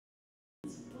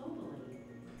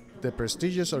The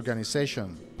prestigious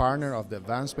organization, partner of the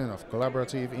advancement of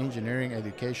collaborative engineering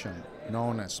education,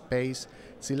 known as PACE,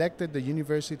 selected the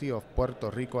University of Puerto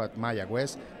Rico at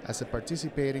Mayagüez as a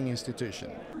participating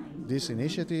institution. This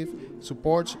initiative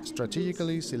supports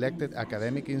strategically selected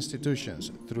academic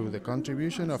institutions through the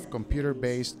contribution of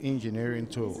computer-based engineering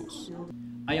tools.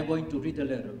 I am going to read a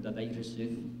letter that I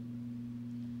received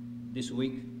this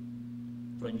week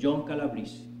from John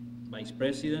Calabrese, Vice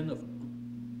President of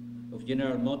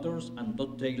General Motors, and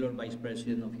Todd Taylor, Vice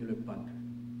President of Hewlett Packard.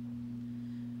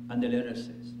 And the letter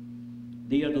says,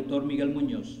 Dear Dr. Miguel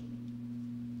Muñoz,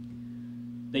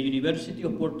 the University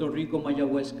of Puerto Rico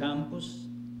Mayagüez campus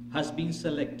has been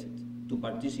selected to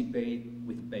participate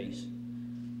with PACE,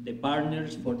 the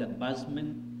Partners for the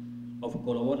Advancement of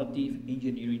Collaborative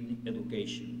Engineering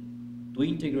Education, to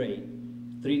integrate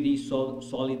 3D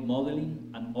solid modeling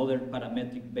and other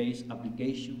parametric-based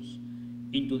applications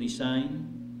into design,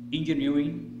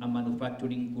 engineering, and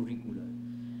manufacturing curricula,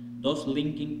 thus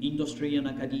linking industry and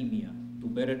academia to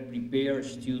better prepare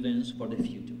students for the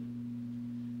future.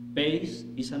 PACE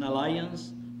is an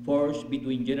alliance forged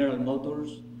between General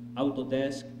Motors,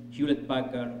 Autodesk, Hewlett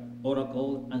Packard,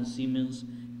 Oracle, and Siemens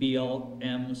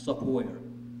PLM software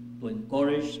to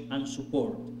encourage and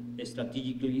support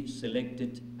strategically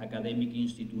selected academic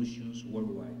institutions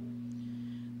worldwide.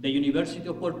 The University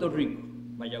of Puerto Rico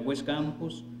Mayagüez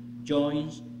campus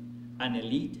joins an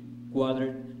elite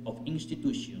quadrant of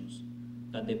institutions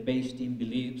that the PACE team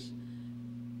believes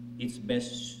is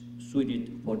best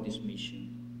suited for this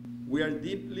mission. We are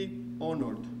deeply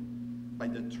honored by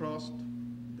the trust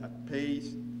that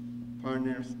PACE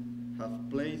partners have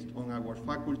placed on our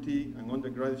faculty and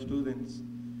undergraduate students,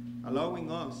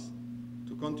 allowing us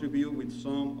to contribute with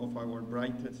some of our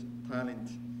brightest talent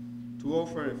to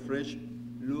offer a fresh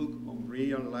look on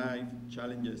real-life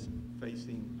challenges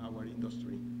facing our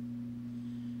industry.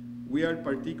 We are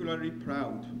particularly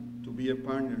proud to be a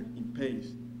partner in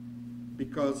PACE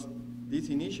because this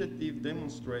initiative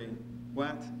demonstrates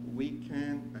what we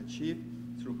can achieve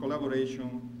through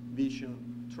collaboration,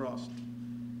 vision, trust,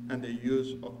 and the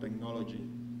use of technology.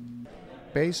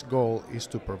 PACE's goal is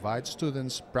to provide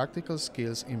students practical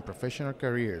skills in professional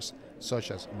careers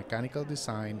such as mechanical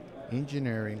design,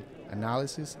 engineering,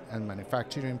 analysis, and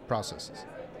manufacturing processes.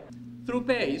 Through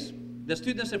PACE, the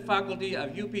students and faculty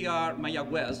of UPR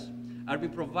Mayagüez are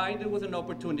being provided with an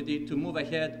opportunity to move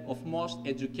ahead of most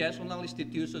educational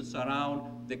institutions around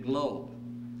the globe,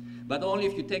 but only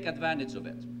if you take advantage of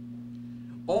it.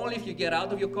 Only if you get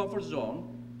out of your comfort zone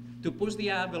to push the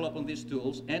envelope on these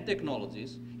tools and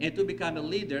technologies and to become a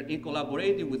leader in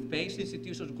collaborating with PACE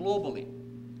institutions globally.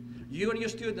 You and your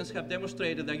students have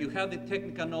demonstrated that you have the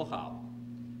technical know-how.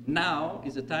 Now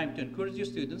is the time to encourage your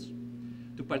students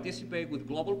to participate with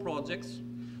global projects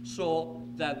so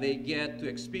that they get to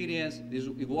experience this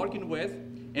working with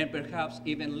and perhaps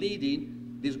even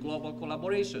leading these global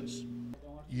collaborations.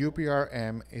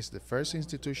 UPRM is the first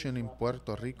institution in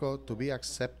Puerto Rico to be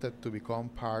accepted to become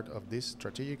part of this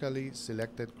strategically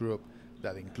selected group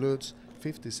that includes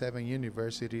 57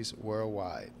 universities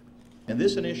worldwide. And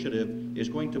this initiative is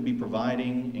going to be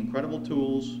providing incredible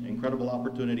tools, incredible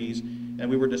opportunities, and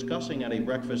we were discussing at a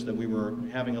breakfast that we were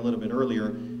having a little bit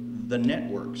earlier, the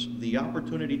networks, the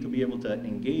opportunity to be able to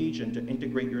engage and to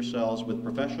integrate yourselves with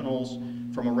professionals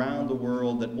from around the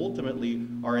world that ultimately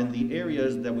are in the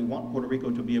areas that we want Puerto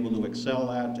Rico to be able to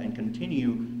excel at and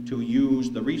continue to use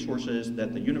the resources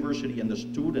that the university and the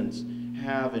students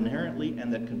have inherently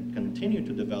and that can continue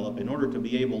to develop in order to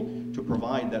be able to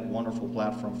provide that wonderful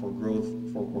platform for growth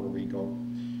for Puerto Rico.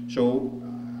 So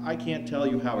I can't tell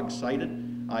you how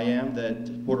excited I am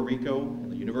that Puerto Rico and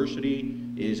the university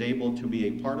is able to be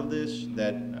a part of this,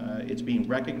 that it's being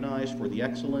recognized for the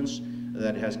excellence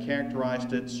that has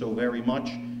characterized it so very much,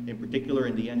 in particular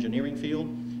in the engineering field,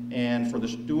 and for the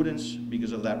students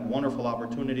because of that wonderful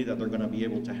opportunity that they're going to be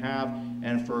able to have,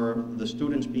 and for the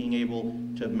students being able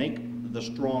to make the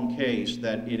strong case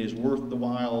that it is worth the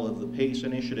while of the PACE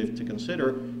initiative to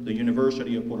consider the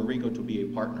University of Puerto Rico to be a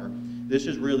partner. This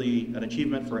is really an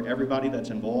achievement for everybody that's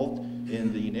involved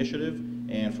in the initiative,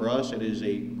 and for us it is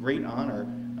a great honor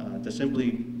to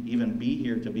simply even be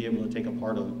here to be able to take a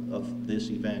part of this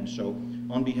event. So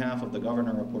on behalf of the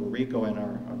Governor of Puerto Rico and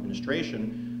our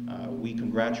administration, we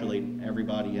congratulate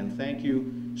everybody and thank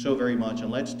you so very much,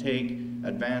 and let's take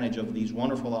advantage of these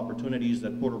wonderful opportunities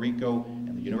that Puerto Rico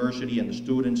and the university and the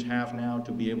students have now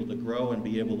to be able to grow and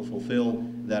be able to fulfill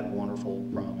that wonderful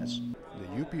promise.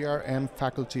 The UPRM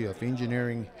Faculty of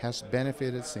Engineering has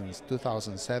benefited since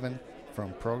 2007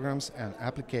 from programs and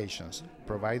applications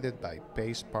provided by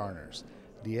PACE partners.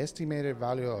 The estimated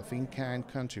value of in-kind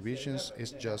contributions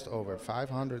is just over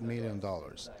 $500 million.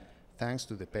 Thanks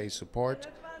to the PACE support,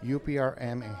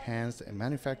 UPRM enhanced a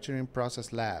manufacturing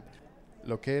process lab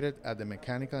located at the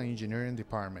Mechanical Engineering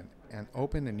Department and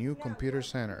opened a new computer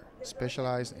center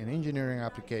specialized in engineering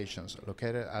applications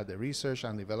located at the Research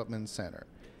and Development Center.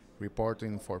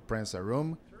 Reporting for Prensa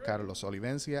Room, Carlos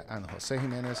Olivencia and José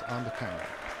Jiménez on the camera.